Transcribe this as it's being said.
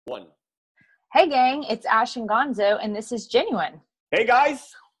Hey gang, it's Ash and Gonzo, and this is Genuine. Hey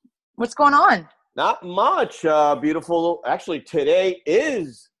guys, What's going on? not much. Beautiful. Actually, today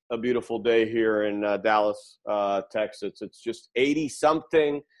is a beautiful day here in Dallas, Texas. It's just 80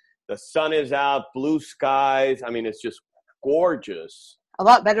 something. The sun is out, blue skies. I mean, it's just gorgeous. A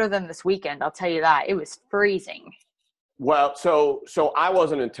lot better than this weekend, I'll tell you that. It was freezing. Well, so I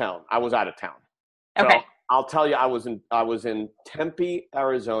wasn't in town. I was out of town. So Okay. I'll tell you, I was in Tempe,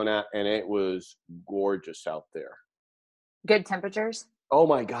 Arizona, and it was gorgeous out there. Good temperatures? Oh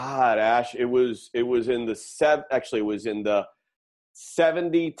my God, Ash! It was in the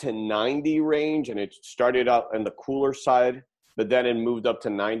 70 to 90 range, and it started out on the cooler side, but then it moved up to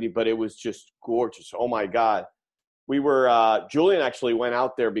 90. But it was just gorgeous. Oh my God, Julian actually went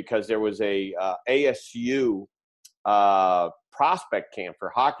out there because there was a ASU prospect camp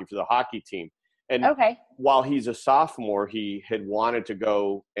for the hockey team. And Okay. while he's a sophomore, he had wanted to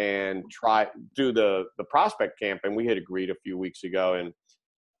go and do the prospect camp, and we had agreed a few weeks ago,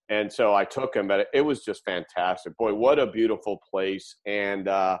 and so I took him. But it was just fantastic. Boy, what a beautiful place! And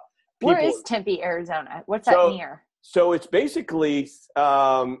Where is Tempe, Arizona? What's that so near? so it's basically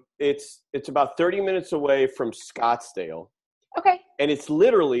it's about 30 minutes away from Scottsdale, Okay. and it's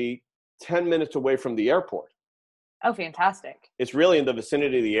literally 10 minutes away from the airport. Oh, fantastic. It's really in the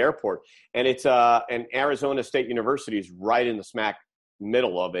vicinity of the airport, and it's and Arizona State University is right in the smack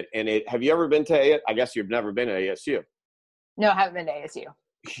middle of it. And have you ever been to I guess you've never been to ASU. No, I haven't been to ASU.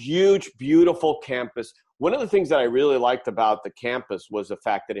 Huge, beautiful campus. One of the things that I really liked about the campus was the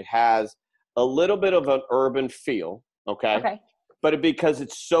fact that it has a little bit of an urban feel, Okay. but because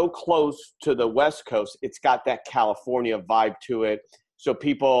it's so close to the West Coast, it's got that California vibe to it. So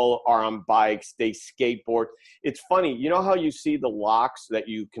people are on bikes, they skateboard. It's funny, you know how you see the locks that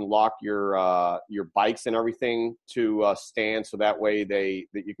you can lock your bikes and everything to stand, so that way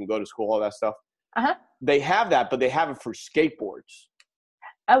that you can go to school, all that stuff. Uh-huh. They have that, but they have it for skateboards,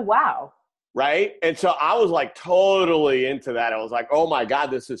 Oh, wow. right? And so I was like totally into that. I was like, oh my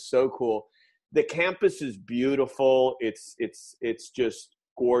God, this is so cool. The campus is beautiful. It's just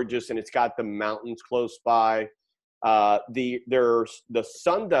gorgeous, and it's got the mountains close by. There's the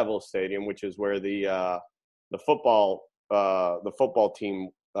Sun Devil Stadium, which is where the football team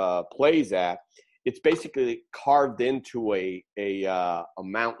plays at. It's basically carved into a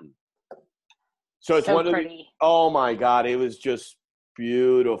mountain. So it's one pretty. of the, oh my God, it was just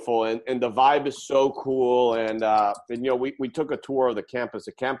beautiful, and the vibe is so cool. And we took a tour of the campus.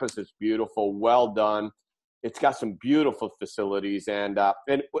 The campus is beautiful, well done. It's got some beautiful facilities, and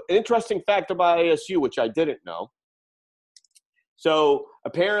an interesting fact about ASU, which I didn't know. So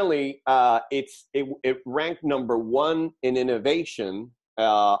apparently, it ranked number one in innovation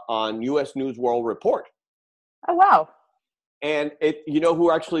on U.S. News World Report. Oh, wow. And who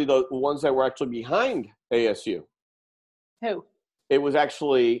are actually the ones that were actually behind ASU? Who? It was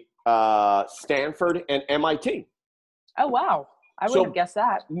actually Stanford and MIT. Oh, wow. I wouldn't have guessed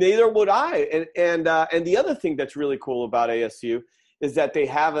that. Neither would I. And the other thing that's really cool about ASU is that they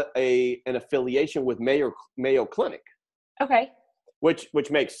have an affiliation with Mayo Clinic. Okay. Which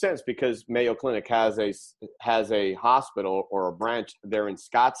makes sense because Mayo Clinic has a hospital or a branch there in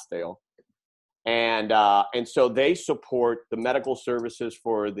Scottsdale, and so they support the medical services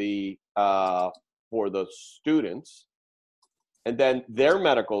for the students, and then their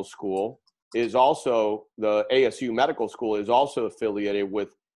medical school is also, the ASU Medical School is also affiliated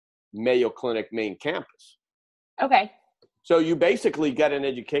with Mayo Clinic main campus. Okay. So you basically get an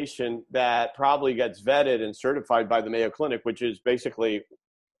education that probably gets vetted and certified by the Mayo Clinic, which is basically,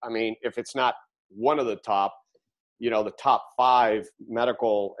 I mean, if it's not one of the top, the top 5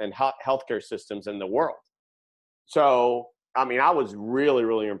 medical and healthcare systems in the world. So, I mean, I was really,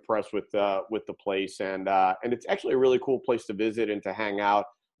 really impressed with the place, and it's actually a really cool place to visit and to hang out.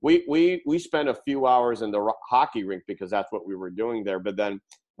 We spent a few hours in the hockey rink because that's what we were doing there, but then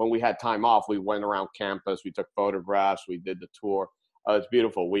when we had time off, we went around campus, we took photographs, we did the tour. It's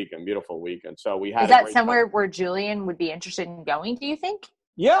beautiful weekend. So we had. Is that somewhere where Julian would be interested in going, do you think?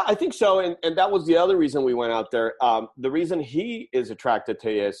 Yeah, I think so. And that was the other reason we went out there. The reason he is attracted to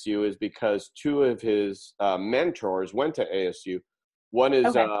ASU is because 2 of his mentors went to ASU. One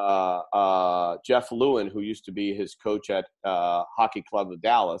is Jeff Lewin, who used to be his coach at Hockey Club of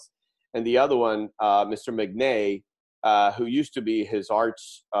Dallas. And the other one, Mr. McNay, who used to be his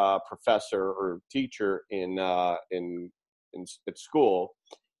arts professor or teacher at school.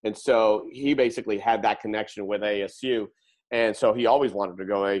 And so he basically had that connection with ASU. And so he always wanted to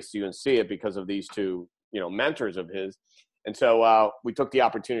go to ASU and see it because of these 2, mentors of his. And so we took the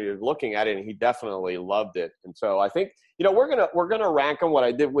opportunity of looking at it, and he definitely loved it. And so I think, we're gonna rank them. What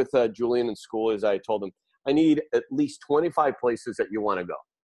I did with Julian in school is I told him, I need at least 25 places that you want to go.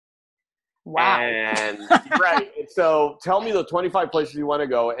 Wow. And right. And so tell me the 25 places you want to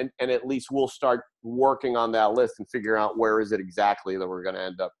go, and at least we'll start working on that list and figure out where is it exactly that we're going to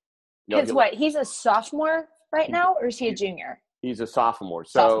end up. Because he's a sophomore right now, or is he a junior? He's a sophomore.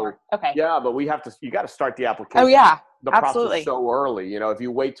 So sophomore. Okay. Yeah, but you got to start the application. Oh yeah. The absolutely. process so early. If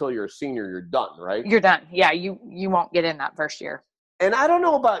you wait till you're a senior, you're done, right? You're done. Yeah, you won't get in that first year. And I don't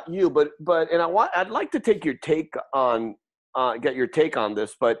know about you, but I'd like to take your take on get your take on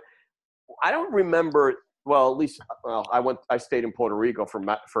this, but I don't remember. Well, at least I stayed in Puerto Rico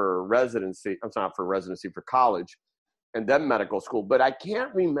for residency. I'm not for residency, for college, and then medical school. But I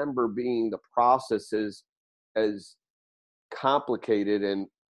can't remember being the processes as complicated and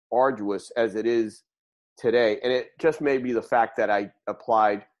arduous as it is today. And it just may be the fact that I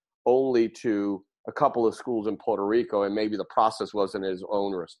applied only to a couple of schools in Puerto Rico, and maybe the process wasn't as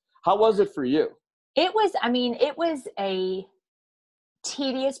onerous. How was it for you? It was a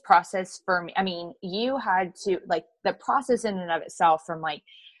tedious process for me. I mean, you had to, like, the process in and of itself, from like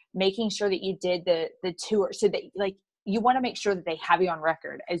making sure that you did the tour, so that, like, you want to make sure that they have you on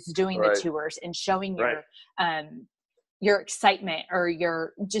record as doing the tours and showing your excitement, or you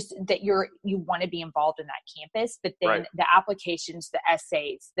want to be involved in that campus. But then the applications, the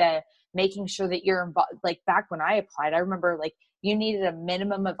essays, the making sure that you're involved. Like, back when I applied, I remember, like, you needed a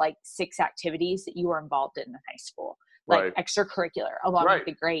minimum of like 6 activities that you were involved in high school, like extracurricular, along with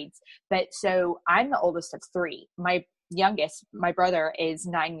the grades. But so I'm the oldest of 3. My youngest, my brother, is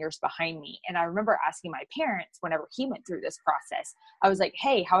 9 years behind me. And I remember asking my parents whenever he went through this process, I was like,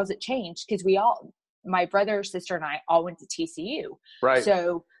 hey, how has it changed? Because my brother, sister, and I all went to TCU. Right.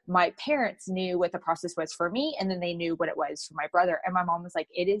 So my parents knew what the process was for me, and then they knew what it was for my brother. And my mom was like,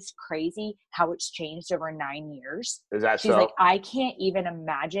 it is crazy how it's changed over 9 years. Is that She's like, I can't even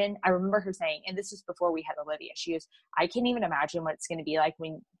imagine. I remember her saying, and this was before we had Olivia, she goes, I can't even imagine what it's going to be like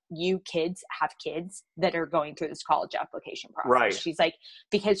when you kids have kids that are going through this college application process. Right. She's like,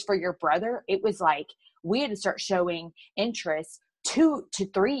 because for your brother, it was like, we had to start showing interest 2 to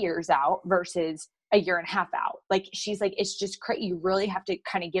 3 years out versus a year and a half out. Like, she's like, it's just crazy. You really have to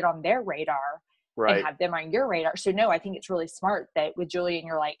kind of get on their radar and have them on your radar. So no, I think it's really smart that with Julian,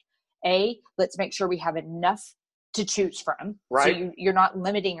 you're like, let's make sure we have enough to choose from. Right. So you're not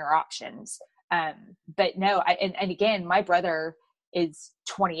limiting your options. But no, and again, my brother is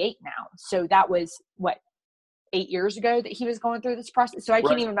 28 now. So that was 8 years ago that he was going through this process. So I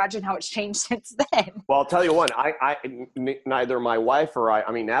can't even imagine how it's changed since then. Well, I'll tell you one, neither my wife or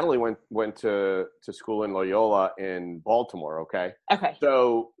I mean, Natalie went to school in Loyola in Baltimore. Okay.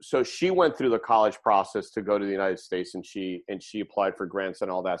 So she went through the college process to go to the United States, and she applied for grants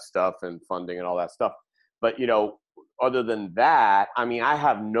and all that stuff, and funding and all that stuff. But, other than that, I mean, I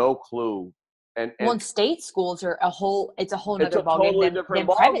have no clue. And state schools are it's a whole nother ballgame than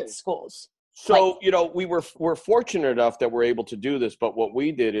private schools. So, we're fortunate enough that we're able to do this, but what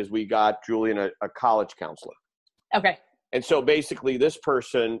we did is we got Julian a college counselor. Okay. And so basically this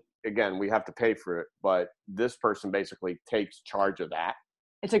person, again, we have to pay for it, but this person basically takes charge of that.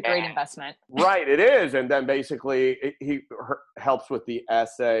 It's a great investment. Right, it is. And then basically he helps with the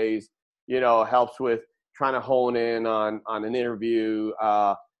essays, helps with trying to hone in on an interview,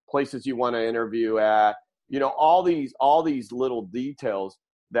 places you want to interview at, all these little details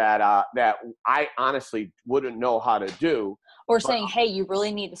that I honestly wouldn't know how to do. Or saying, hey, you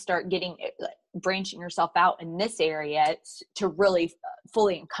really need to start branching yourself out in this area to really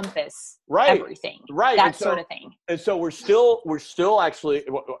fully encompass everything. Right. That sort of thing. And so we're still actually,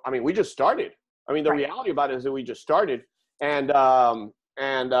 I mean, we just started. I mean, the reality about it is that we just started, and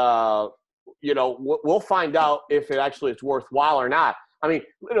we'll find out if it actually is worthwhile or not. I mean,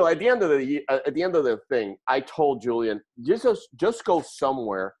 at the end of the thing, I told Julian, just go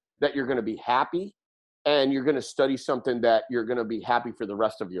somewhere that you're going to be happy, and you're going to study something that you're going to be happy for the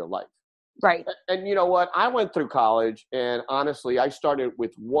rest of your life. Right. And you know what? I went through college, and honestly, I started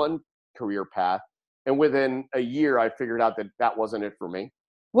with one career path, and within a year, I figured out that wasn't it for me.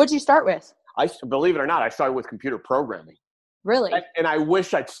 What'd you start with? Believe it or not, I started with computer programming. Really? And I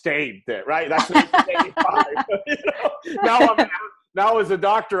wish I'd stayed there. Right? That's 1985. Now, as a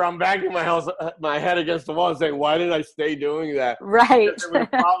doctor, I'm banging my head against the wall and saying, why did I stay doing that? Right.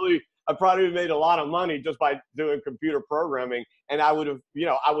 I probably made a lot of money just by doing computer programming. And I would have,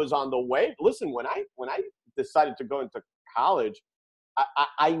 I was on the way. Listen, when I decided to go into college,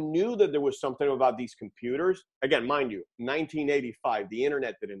 I knew that there was something about these computers. Again, mind you, 1985, the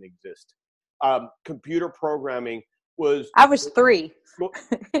internet didn't exist. Computer programming I was 3. Well,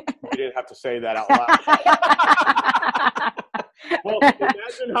 you didn't have to say that out loud. Well,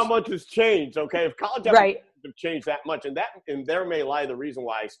 imagine how much has changed. Okay, if college applications have changed that much, and there may lie the reason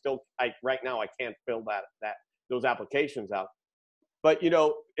why right now I can't fill those applications out. But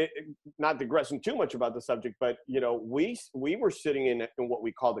not digressing too much about the subject, but we were sitting in what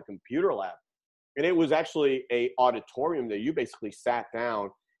we call the computer lab, and it was actually a auditorium that you basically sat down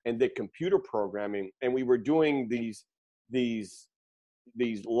and did computer programming, and we were doing these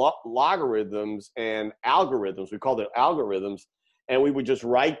logarithms and algorithms. We called it algorithms, and we would just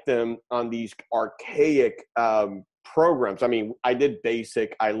write them on these archaic programs. I mean, I did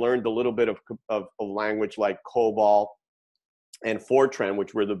BASIC. I learned a little bit of language like COBOL and Fortran,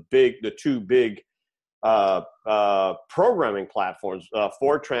 which were the two big programming platforms.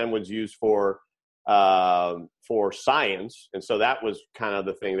 Fortran was used for science, and so that was kind of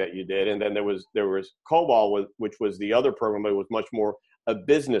the thing that you did. And then there was COBOL, which was the other program, but it was much more a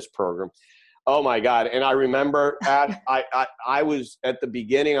business program. Oh my God! And I remember I was at the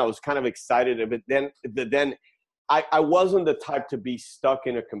beginning, I was kind of excited, but then I wasn't the type to be stuck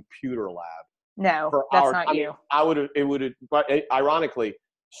in a computer lab. No, that's not you. But ironically,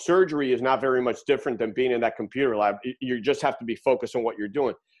 surgery is not very much different than being in that computer lab. You just have to be focused on what you're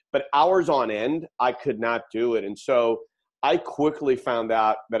doing. But hours on end, I could not do it. And so I quickly found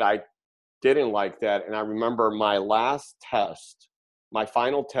out that I didn't like that. And I remember my last test, my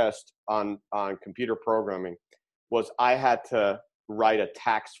final test on computer programming, was I had to write a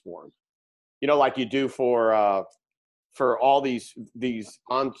tax form. Like you do for all these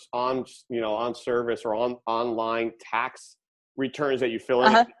on service or online tax returns that you fill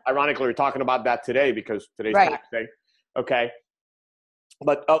in. Ironically, we're talking about that today because today's tax day. Okay.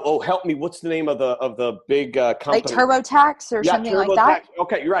 But help me! What's the name of the big company? Like TurboTax or something like that?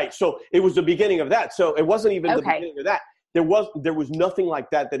 Okay, you're right. So it was the beginning of that. So it wasn't even the beginning of that. There was nothing like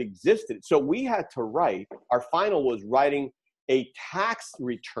that existed. So we had to write. Our final was writing a tax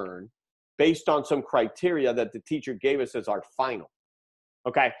return based on some criteria that the teacher gave us as our final.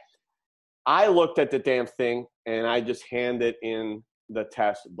 Okay, I looked at the damn thing and I just handed in the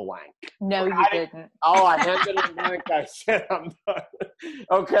test blank. No, you didn't. I handed it blank. I said, I'm done.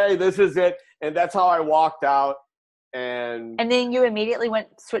 Okay, this is it. And that's how I walked out. And then you immediately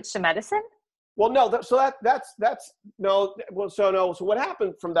switched to medicine? Well, no. So what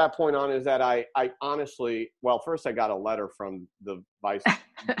happened from that point on is that I honestly, first I got a letter from the vice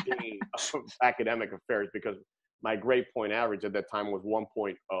dean of academic affairs because my grade point average at that time was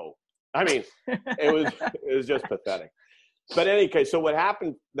 1.0. I mean, it was just pathetic. But in any case, so what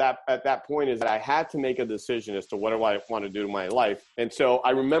happened at that point is that I had to make a decision as to what do I want to do in my life. And so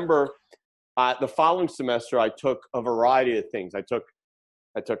I remember the following semester, I took a variety of things. I took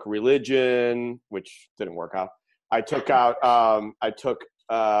religion, which didn't work out. I took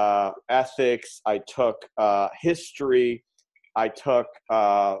ethics. I took history. I took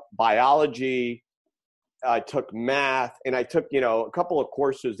biology. I took math, and I took a couple of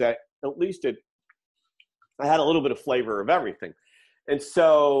courses that at least I had a little bit of flavor of everything. And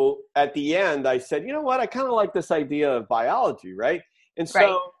so at the end, I said, you know what? I kind of like this idea of biology, right? And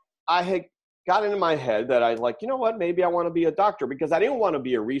so I had got into my head that I like, you know what? Maybe I want to be a doctor because I didn't want to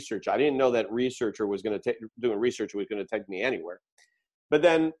be a researcher. I didn't know that doing research was going to take me anywhere. But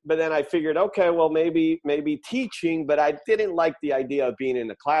then I figured, okay, well, maybe teaching, but I didn't like the idea of being in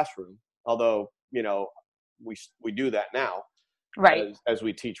the classroom, although, we do that now as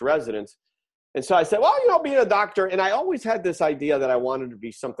we teach residents. And so I said, well, being a doctor. And I always had this idea that I wanted to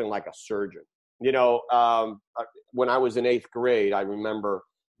be something like a surgeon. When I was in 8th grade, I remember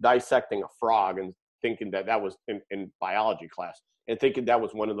dissecting a frog and thinking that was in biology class and thinking that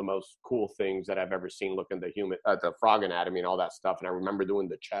was one of the most cool things that I've ever seen, looking at the frog anatomy and all that stuff. And I remember doing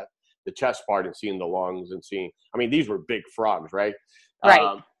the chest part and seeing the lungs and these were big frogs, right?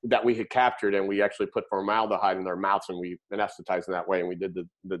 That we had captured, and we actually put formaldehyde in their mouths and we anesthetized in that way, and we did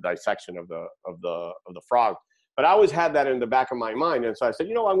the dissection of the frog. But I always had that in the back of my mind, and so I said,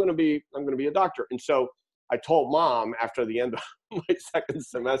 I'm going to be a doctor. And so I told Mom after the end of my second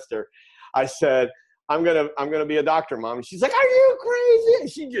semester, I said, I'm gonna be a doctor, Mom. And she's like, are you crazy? And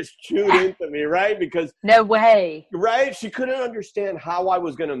she just chewed into me, right? Because no way, right? She couldn't understand how I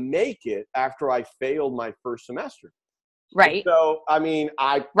was going to make it after I failed my first semester. Right. So,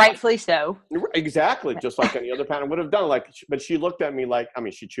 rightfully so. Exactly. Just like any other parent would have done. But she looked at me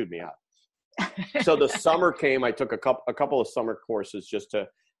she chewed me out. So the summer came, I took a couple of summer courses just to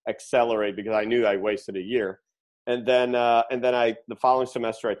accelerate because I knew I wasted a year. And then the following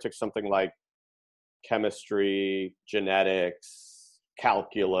semester, I took something like chemistry, genetics,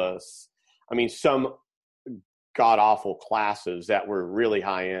 calculus. Some god awful classes that were really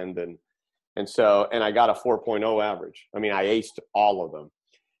high end, and I got a 4.0 average. I mean, I aced all of them.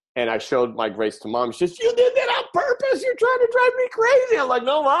 And I showed my grades to Mom. She says, "You did that on purpose. You're trying to drive me crazy." I'm like,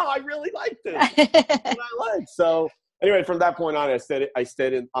 "No, Mom, I really like this. That's what I like." So anyway, from that point on, I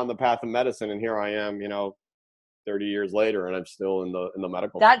stayed on the path of medicine, and here I am, 30 years later, and I'm still in the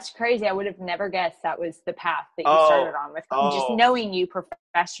medical. That's crazy. I would have never guessed that was the path that you started on with just knowing you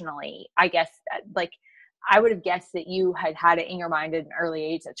professionally. I guess like I would have guessed that you had it in your mind at an early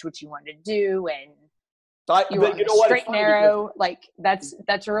age. That's what you wanted to do, and you were on the straight and narrow. Like that's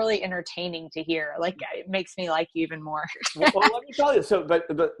really entertaining to hear. Like it makes me like you even more. well, let me tell you. So, but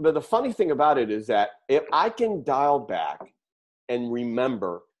the funny thing about it is that if I can dial back and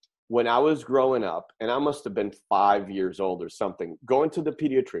remember when I was growing up, and I must have been 5 years old or something, going to the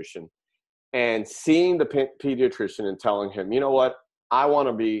pediatrician and seeing the pediatrician and telling him, "You know what? I want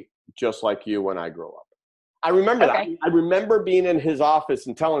to be just like you when I grow up." I remember that. I remember being in his office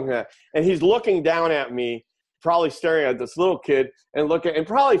and telling him that, and he's looking down at me, probably staring at this little kid and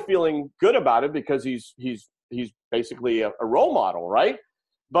probably feeling good about it because he's basically a role model, right?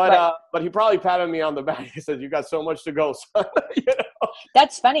 But he probably patted me on the back. He said, "You got so much to go, son."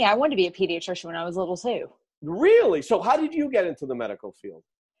 That's funny. I wanted to be a pediatrician when I was little too. Really? So how did you get into the medical field?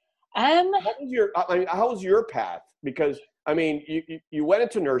 How was your path? Because I mean, you went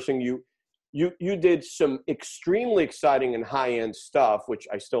into nursing. You did some extremely exciting and high-end stuff, which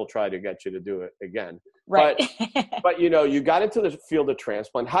I still try to get you to do it again. Right. But you got into the field of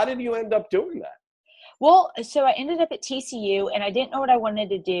transplant. How did you end up doing that? Well, so I ended up at TCU, and I didn't know what I wanted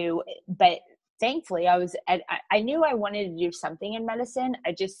to do, but thankfully I knew I wanted to do something in medicine.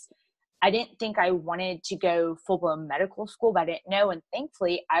 I didn't think I wanted to go full-blown medical school, but I didn't know. And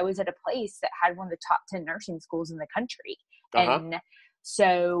thankfully I was at a place that had one of the top 10 nursing schools in the country. And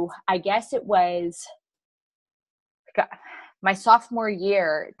so I guess it was my sophomore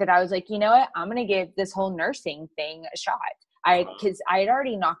year that I was like, you know what, I'm going to give this whole nursing thing a shot. Because I had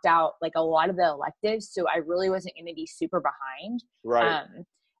already knocked out like a lot of the electives, so I really wasn't going to be super behind. Right.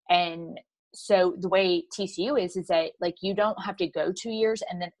 And so the way TCU is that like you don't have to go 2 years,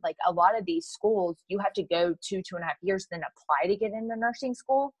 and then like a lot of these schools you have to go 2.5 years, then apply to get into nursing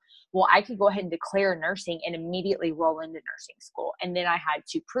school. Well, I could go ahead and declare nursing and immediately roll into nursing school, and then I had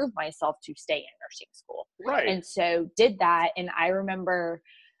to prove myself to stay in nursing school. Right. And so did that, and I remember,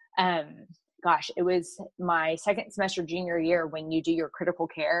 it was my second semester junior year when you do your critical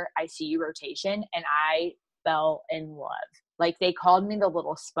care ICU rotation, and I fell in love. Like they called me the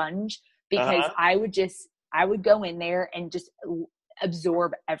little sponge. Because I would go in there and just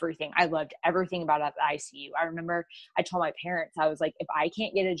absorb everything. I loved everything about the ICU. I remember I told my parents, I was like, if I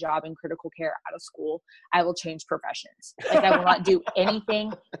can't get a job in critical care out of school, I will change professions. Like I will not do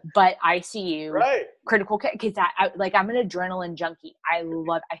anything but ICU, right. critical care. Because I'm an adrenaline junkie. I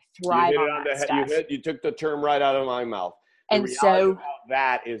thrive on that stuff. You took the term right out of my mouth. And so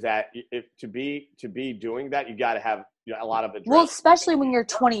that is that to be doing that, you got to have a lot of adrenaline. Well, especially when you're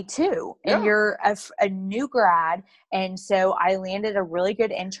 22 and you're a new grad. And so I landed a really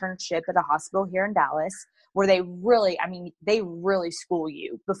good internship at a hospital here in Dallas where they really school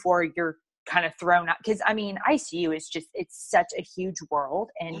you before you're kind of thrown out. Because, ICU is it's such a huge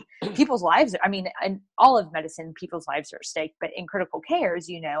world, and people's lives, in all of medicine, people's lives are at stake. But in critical care, as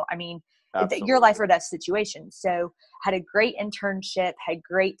Absolutely. Your life or death situation. So had a great internship, had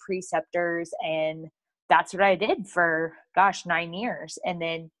great preceptors, and that's what I did for 9 years, and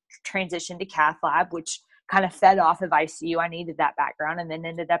then transitioned to cath lab, which kind of fed off of ICU. I needed that background, and then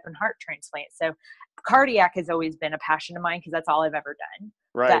ended up in heart transplant. So cardiac has always been a passion of mine because that's all I've ever done.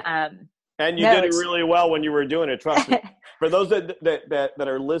 Right. But, and you did it really well when you were doing it. Trust me. For those that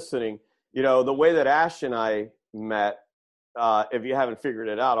are listening, the way that Ash and I met, if you haven't figured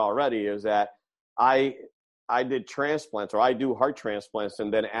it out already, is that I did transplants, or I do heart transplants,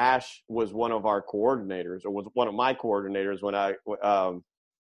 and then Ash was one of our coordinators, or was one of my coordinators when I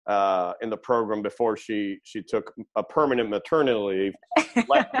in the program before she took a permanent maternity leave,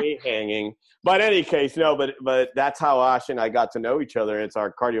 left me hanging. But in any case, but that's how Ash and I got to know each other. It's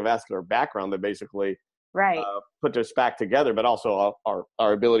our cardiovascular background that basically put us back together, but also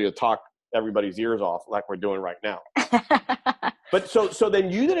our ability to talk everybody's ears off like we're doing right now. But so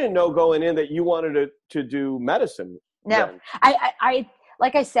then you didn't know going in that you wanted to do medicine. No, then. I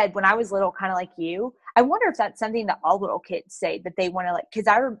like I said, when I was little, kind of like you, I wonder if that's something that all little kids say, that they want to because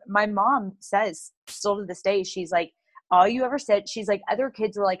my mom says still to this day, she's like, all you ever said, she's like, other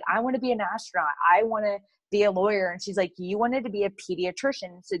kids were like, I want to be an astronaut. I want to be a lawyer. And she's like, you wanted to be a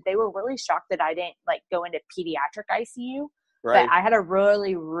pediatrician. So they were really shocked that I didn't go into pediatric ICU. Right. But I had a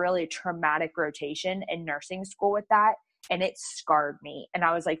really, really traumatic rotation in nursing school with that, and it scarred me. And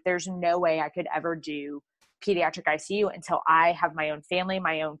I was like, there's no way I could ever do pediatric ICU until I have my own family,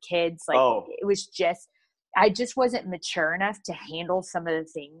 my own kids. Like it was just, I just wasn't mature enough to handle some of the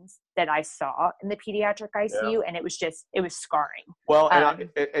things that I saw in the pediatric ICU. And it was scarring. Well,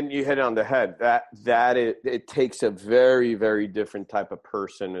 and you hit on the head that it takes a very, very different type of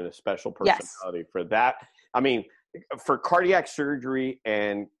person and a special personality for that. I mean, for cardiac surgery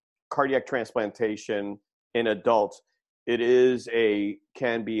and cardiac transplantation in adults, it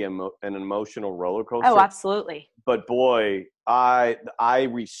can be an emotional roller coaster. Oh, absolutely. But boy, I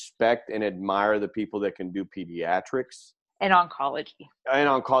respect and admire the people that can do pediatrics and oncology.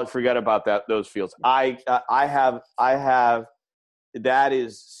 Forget about those fields. I have. That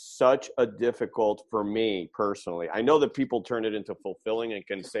is such a difficult for me personally. I know that people turn it into fulfilling and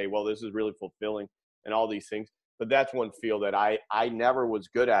can say, well, this is really fulfilling and all these things. But that's one field that I never was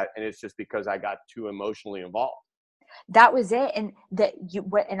good at. And it's just because I got too emotionally involved. That was it. And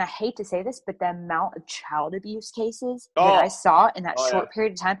and I hate to say this, but the amount of child abuse cases that I saw in that short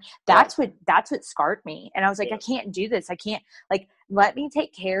period of time, that's what scarred me. And I was like, I can't do this. I can't, like, let me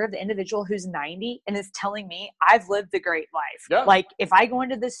take care of the individual who's 90 and is telling me I've lived the great life. Yeah. Like, if I go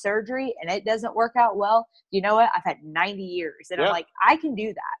into this surgery and it doesn't work out well, you know what? I've had 90 years. And I'm like, I can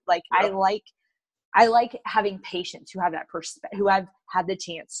do that. Like, I like having patients who have that who have had the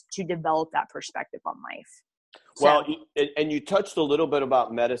chance to develop that perspective on life. Well, and you touched a little bit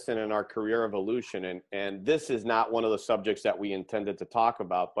about medicine and our career evolution, and this is not one of the subjects that we intended to talk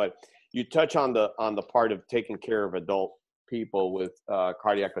about, but you touch on the part of taking care of adult people with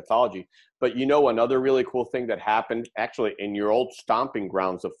cardiac pathology. But another really cool thing that happened actually in your old stomping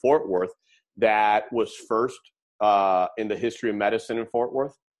grounds of Fort Worth that was first in the history of medicine in Fort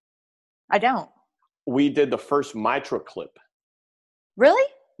Worth? I don't. We did the first MitraClip. Really?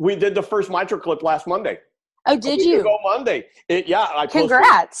 We did the first MitraClip last Monday. Oh, did you? Go Monday.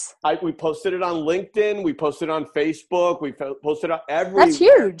 Congrats. We posted it on LinkedIn. We posted it on Facebook. We posted it on everywhere. That's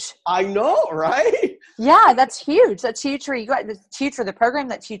huge. I know, right? Yeah, that's huge. That's huge for you guys. That's huge for the program.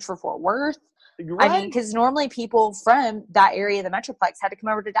 That's huge for Fort Worth. Right. I mean, because normally people from that area of the Metroplex had to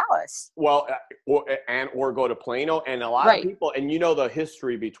come over to Dallas. Well, or go to Plano. And a lot of people, and the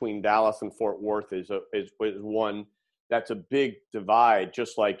history between Dallas and Fort Worth is one that's a big divide,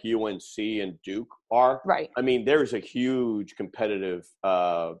 just like UNC and Duke are. Right. I mean, there's a huge competitive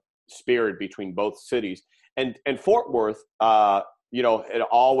spirit between both cities. And Fort Worth, has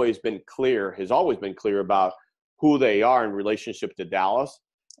always been clear about who they are in relationship to Dallas.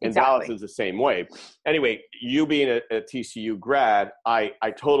 And Dallas is the same way. Anyway, you being a TCU grad, I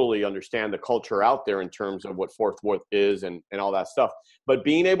totally understand the culture out there in terms of what Fort Worth is and all that stuff. But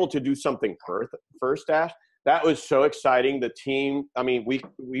being able to do something first, Ash, that was so exciting. The team, I mean,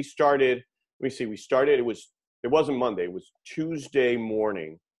 we started, it wasn't Monday, it was Tuesday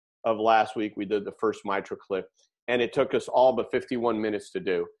morning of last week. We did the first MitraClip, and it took us all but 51 minutes to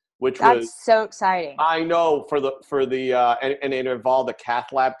do, That's so exciting. I know and it involved the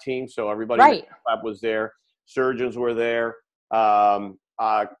cath lab team. So everybody in the cath lab was there. Surgeons were there. There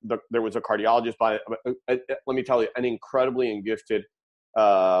was a cardiologist let me tell you, an incredibly gifted,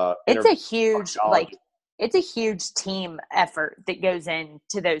 it's a huge team effort that goes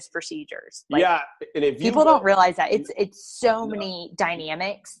into those procedures. And if people don't realize that it's so many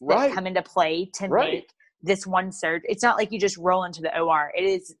dynamics that come into play to make this one surge. It's not like you just roll into the OR.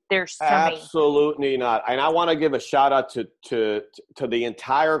 There's so many. Absolutely not. And I want to give a shout out to the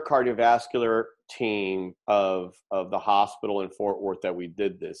entire cardiovascular team of the hospital in Fort Worth that we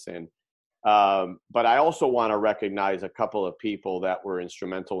did this in. But I also want to recognize a couple of people that were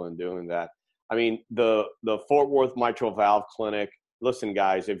instrumental in doing that. I mean, the Fort Worth Mitral Valve Clinic, listen,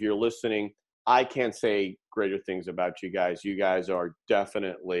 guys, if you're listening, I can't say greater things about you guys. You guys are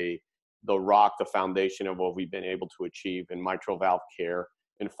definitely the foundation of what we've been able to achieve in mitral valve care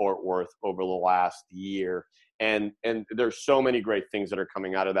in Fort Worth over the last year. And there's so many great things that are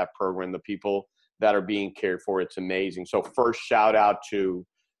coming out of that program, the people that are being cared for. It's amazing. So first shout out to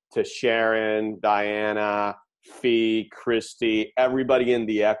Sharon, Diana, Fee, Christy, everybody in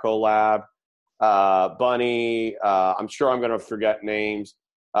the Echo Lab. Bunny, I'm sure I'm going to forget names.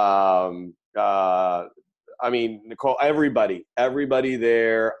 Nicole, everybody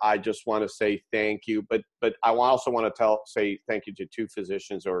there. I just want to say thank you, but I also want to say thank you to two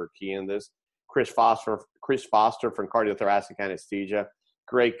physicians who are key in this. Chris Foster from Cardiothoracic Anesthesia,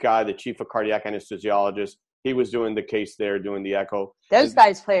 great guy, the chief of cardiac anesthesiologist. He was doing the case there, doing the echo. Those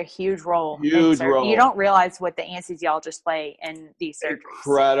guys play a huge role. Huge role. You don't realize what the anesthesiologists play in these surgeries.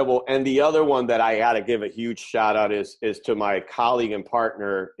 Incredible. And the other one that I got to give a huge shout out is to my colleague and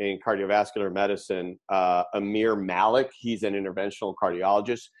partner in cardiovascular medicine, Amir Malik. He's an interventional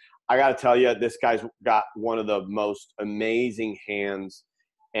cardiologist. I got to tell you, this guy's got one of the most amazing hands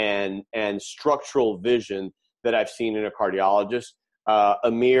and structural vision that I've seen in a cardiologist.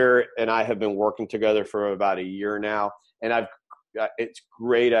 Amir and I have been working together for about a year now, and it's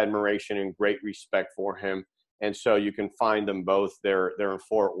great admiration and great respect for him. And so you can find them both. They're in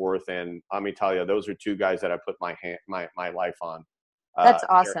Fort Worth, and let me tell you, those are two guys that I put my life on. That's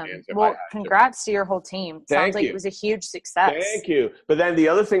awesome. Well, congrats to your whole team. Sounds like it was a huge success. Thank you. But then the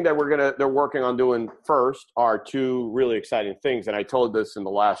other thing that they're working on doing first are two really exciting things. And I told this in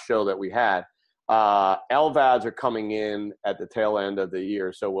the last show that we had. LVADs are coming in at the tail end of the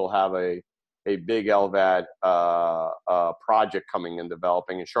year. So we'll have a big LVAD project coming and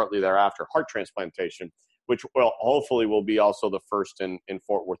developing. And shortly thereafter, heart transplantation, which hopefully will be also the first in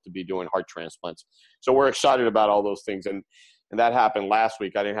Fort Worth to be doing heart transplants. So we're excited about all those things. And that happened last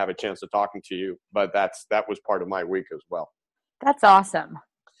week. I didn't have a chance of talking to you, but that was part of my week as well. That's awesome.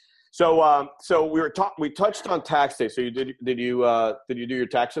 So we touched on tax day. So did you do your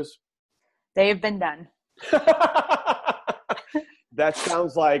taxes? They have been done. That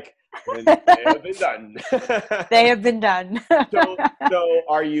sounds like they have been done. They have been done. So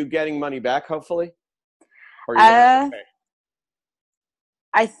are you getting money back, hopefully? Or I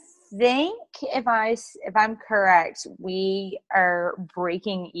think if I'm correct, we are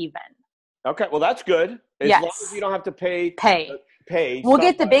breaking even. Okay, well that's good. As long as you don't have to pay. We'll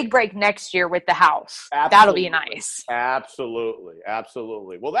get the big break next year with the house. Absolutely. That'll be nice.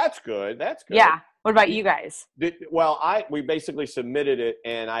 Absolutely. Well, that's good. Yeah. What about you guys? We basically submitted it,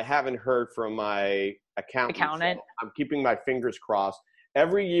 and I haven't heard from my accountant. So I'm keeping my fingers crossed.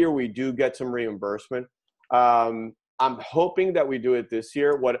 Every year we do get some reimbursement. I'm hoping that we do it this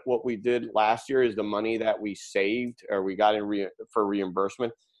year. What we did last year is the money that we saved or we got for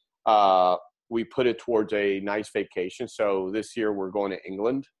reimbursement. We put it towards a nice vacation. So this year we're going to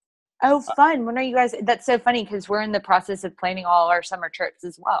England. Oh, fun. When are you guys? That's so funny because we're in the process of planning all our summer trips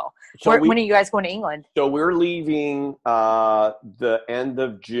as well. When are you guys going to England? So we're leaving the end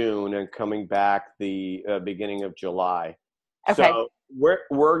of June and coming back the beginning of July. Okay. So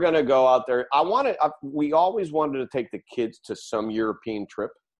we're going to go out there. We always wanted to take the kids to some European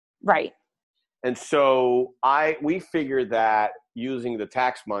trip. Right. And so we figured that using the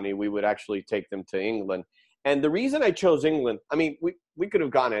tax money, we would actually take them to England. And the reason I chose England, I mean, we could have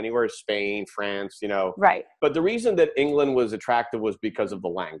gone anywhere, Spain, France, Right. But the reason that England was attractive was because of the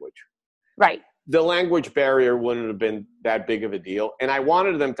language. Right. The language barrier wouldn't have been that big of a deal. And I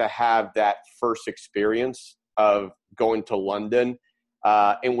wanted them to have that first experience of going to London,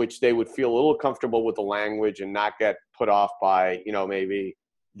 in which they would feel a little comfortable with the language and not get put off by, maybe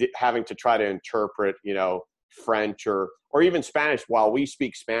having to try to interpret, French or even Spanish. While we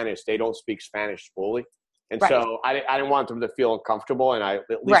speak Spanish, they don't speak Spanish fully. And so I didn't want them to feel uncomfortable, and I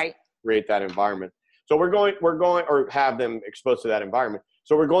at least create that environment. So we're going or have them exposed to that environment.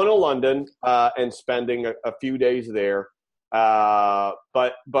 So we're going to London and spending a few days there. But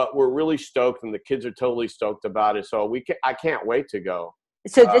we're really stoked, and the kids are totally stoked about it. So I can't wait to go.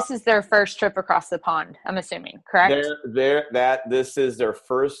 So this is their first trip across the pond, I'm assuming, correct? This is their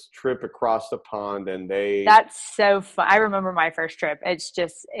first trip across the pond, and that's so fun. I remember my first trip.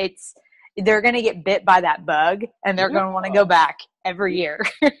 They're going to get bit by that bug, and they're going to want to go back every year.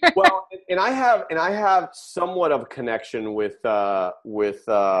 Well, and I have somewhat of a connection with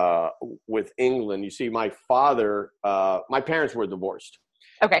England. You see, my parents were divorced.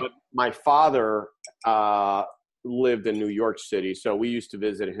 Okay. But my father lived in New York City, so we used to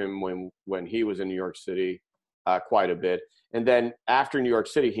visit him when he was in New York City quite a bit. And then after New York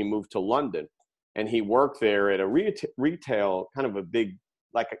City, he moved to London, and he worked there at a retail, kind of a big,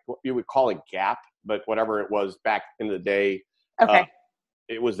 like what you would call it Gap, but whatever it was back in the day. Okay.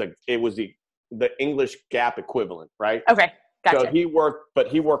 It was the English Gap equivalent, right? Okay. Gotcha. So he worked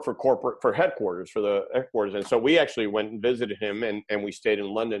for headquarters, and so we actually went and visited him, and we stayed in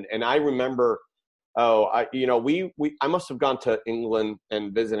London. And I remember, I must have gone to England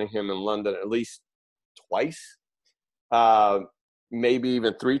and visiting him in London at least twice, maybe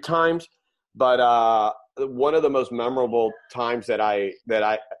even 3 times. But one of the most memorable times that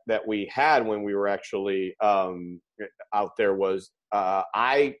we had when we were actually out there was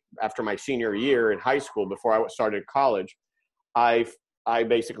after my senior year in high school, before I started college, I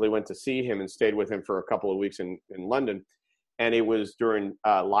basically went to see him and stayed with him for a couple of weeks in London, and it was during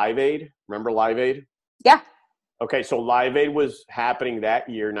Live Aid. Remember Live Aid? Yeah. Okay, so Live Aid was happening that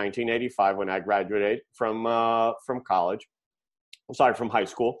year, 1985, when I graduated from college. I'm sorry, from high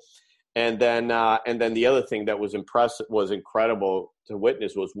school. And then the other thing that was incredible to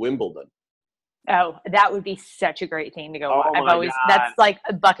witness was Wimbledon. Oh, that would be such a great thing to go. Oh my God. That's like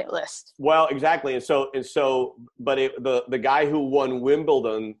a bucket list. Well, exactly. But the guy who won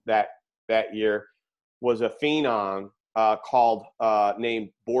Wimbledon that year was a phenom named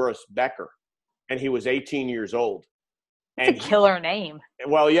Boris Becker, and he was 18 years old. It's a killer name.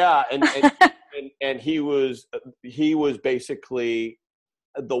 Well, yeah, and he was basically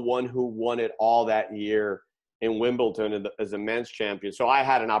the one who won it all that year in Wimbledon as a men's champion. So I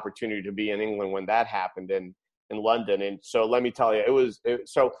had an opportunity to be in England when that happened in London. And so let me tell you,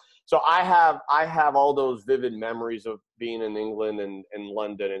 so I have all those vivid memories of being in England and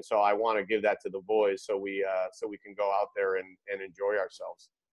London. And so I want to give that to the boys so we can go out there and enjoy ourselves.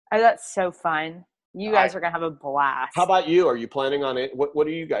 Oh, that's so fun. You guys are going to have a blast. How about you? Are you planning on it? What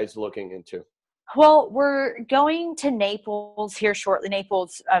are you guys looking into? Well, we're going to Naples here shortly.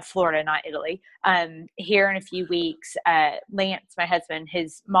 Naples, Florida, not Italy. Here in a few weeks. Lance, my husband,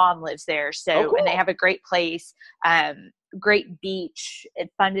 his mom lives there. So, cool. And they have a great place, great beach.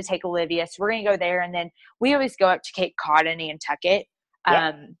 It's fun to take Olivia. So we're going to go there. And then we always go up to Cape Cod and Nantucket.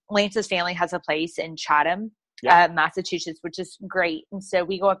 Lance's family has a place in Chatham, Massachusetts, which is great. And so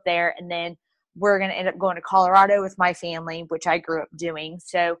we go up there, and then we're going to end up going to Colorado with my family, which I grew up doing.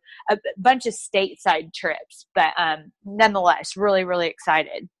 So a bunch of stateside trips, but nonetheless, really, really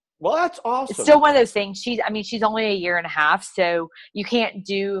excited. Well, that's awesome. It's still one of those things. She's only a year and a half, so you can't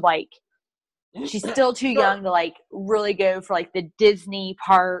do she's still too young to really go for the Disney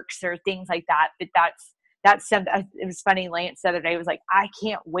parks or things like that. But that's something. It was funny. Lance the other day was like, I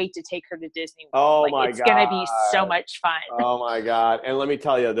can't wait to take her to Disney World. Oh my God. It's going to be so much fun. Oh my God. And let me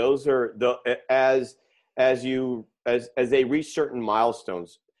tell you, those are as they reach certain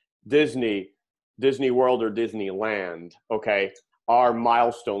milestones, Disney World or Disneyland, okay, are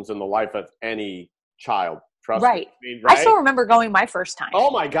milestones in the life of any child. Trust me. Right? I still remember going my first time.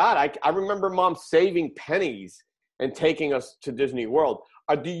 Oh my God. I remember Mom saving pennies and taking us to Disney World.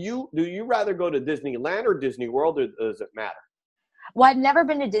 Do you rather go to Disneyland or Disney World, or does it matter? Well, I've never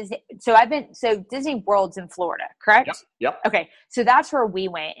been to Disney. So Disney World's in Florida, correct? Yep. Okay. So that's where we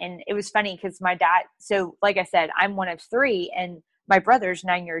went. And it was funny because my dad, so like I said, I'm one of three, and my brother's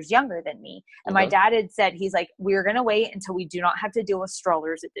 9 years younger than me. And my dad had said, he's like, we're going to wait until we do not have to deal with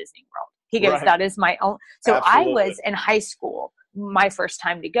strollers at Disney World. He goes, That is my own. So absolutely. I was in high school my first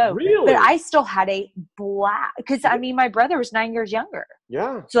time to go. Really? But I still had a blast because my brother was 9 years younger.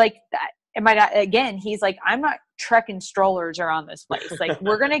 Yeah. So that, and my dad, again, he's like, I'm not trekking strollers around this place.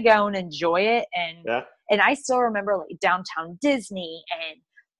 We're going to go and enjoy it. And I still remember downtown Disney and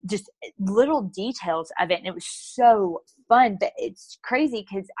just little details of it. And it was so fun, but it's crazy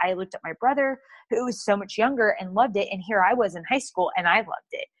because I looked at my brother who was so much younger and loved it. And here I was in high school and I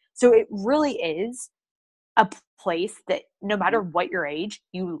loved it. So it really is a place that no matter what your age,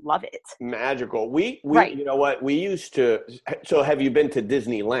 you love it. Magical. We you know what? We used to. So have you been to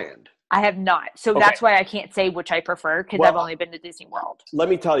Disneyland? I have not. So that's why I can't say which I prefer because I've only been to Disney World. Let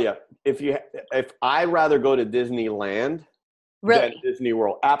me tell you, if I rather go to Disneyland than Disney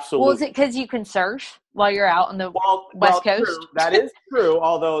World, absolutely. Well, is it because you can surf while you're out on the West Coast? True. That is true.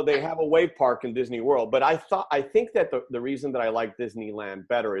 Although they have a wave park in Disney World, but I think that the reason that I like Disneyland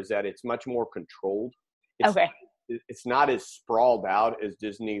better is that it's much more controlled. It's not as sprawled out as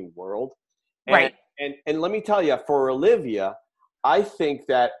Disney World. Right. And let me tell you, for Olivia, I think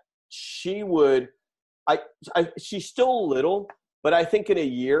that she would, she's still little, but I think in a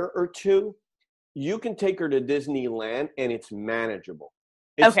year or two, you can take her to Disneyland and it's manageable.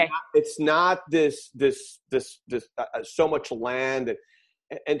 It's not this so much land.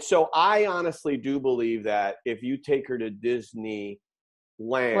 And so I honestly do believe that if you take her to Disneyland,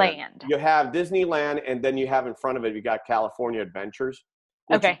 you have Disneyland, and then you have in front of it, you got California Adventures,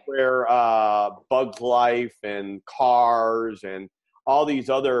 which is where Bug's Life and Cars and all these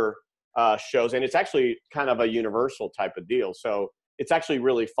other shows, and it's actually kind of a Universal type of deal. So it's actually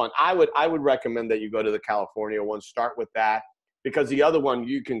really fun. I would recommend that you go to the California one. Start with that, because the other one,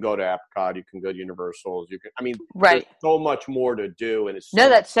 you can go to Epcot, you can go to Universals, there's so much more to do, and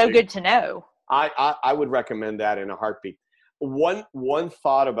that's so good to know. I would recommend that in a heartbeat. One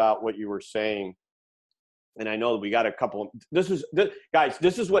thought about what you were saying, and I know we got a couple. This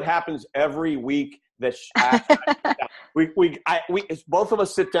is what happens every week. Both of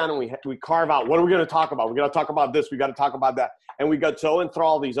us sit down and we carve out, what are we going to talk about? We're going to talk about this. We got to talk about that, and we got so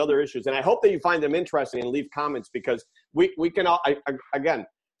enthralled all these other issues. And I hope that you find them interesting and leave comments, because we can all again.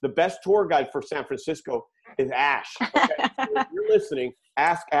 the best tour guide for San Francisco is Ash. Okay? So if you're listening,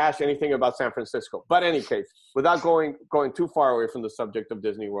 ask Ash anything about San Francisco. But in any case, without going too far away from the subject of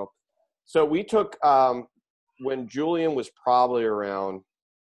Disney World. So we took, when Julian was probably around,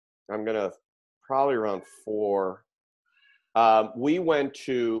 probably around 4, we went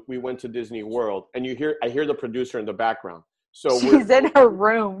to Disney World, and I hear the producer in the background. So she's in her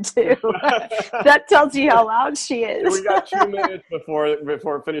room too. That tells you how loud she is. We got 2 minutes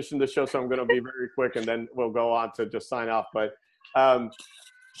before finishing the show, so I'm going to be very quick, and then we'll go on to just sign off. But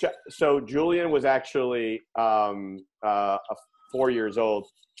so Julian was actually 4 years old,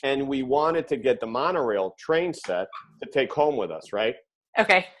 and we wanted to get the monorail train set to take home with us, right?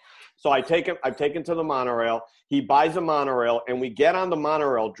 Okay. So I've taken to the monorail. He buys a monorail, and we get on the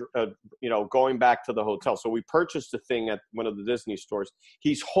monorail, going back to the hotel. So we purchased the thing at one of the Disney stores.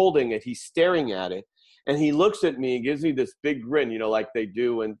 He's holding it. He's staring at it. And he looks at me and gives me this big grin, like they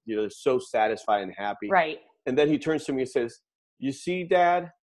do. And, they're so satisfied and happy. Right. And then he turns to me and says, "You see,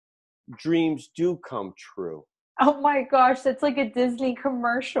 Dad, dreams do come true." Oh, my gosh. That's like a Disney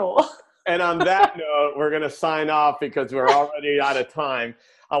commercial. And on that note, we're going to sign off because we're already out of time.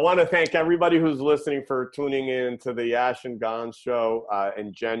 I want to thank everybody who's listening for tuning in to the Ash and Gonzo show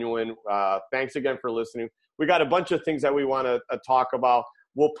and Genuine. Thanks again for listening. We got a bunch of things that we want to talk about.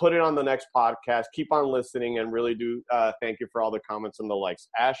 We'll put it on the next podcast. Keep on listening, and really do thank you for all the comments and the likes.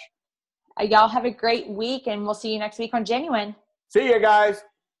 Ash? Y'all have a great week, and we'll see you next week on Genuine. See you guys.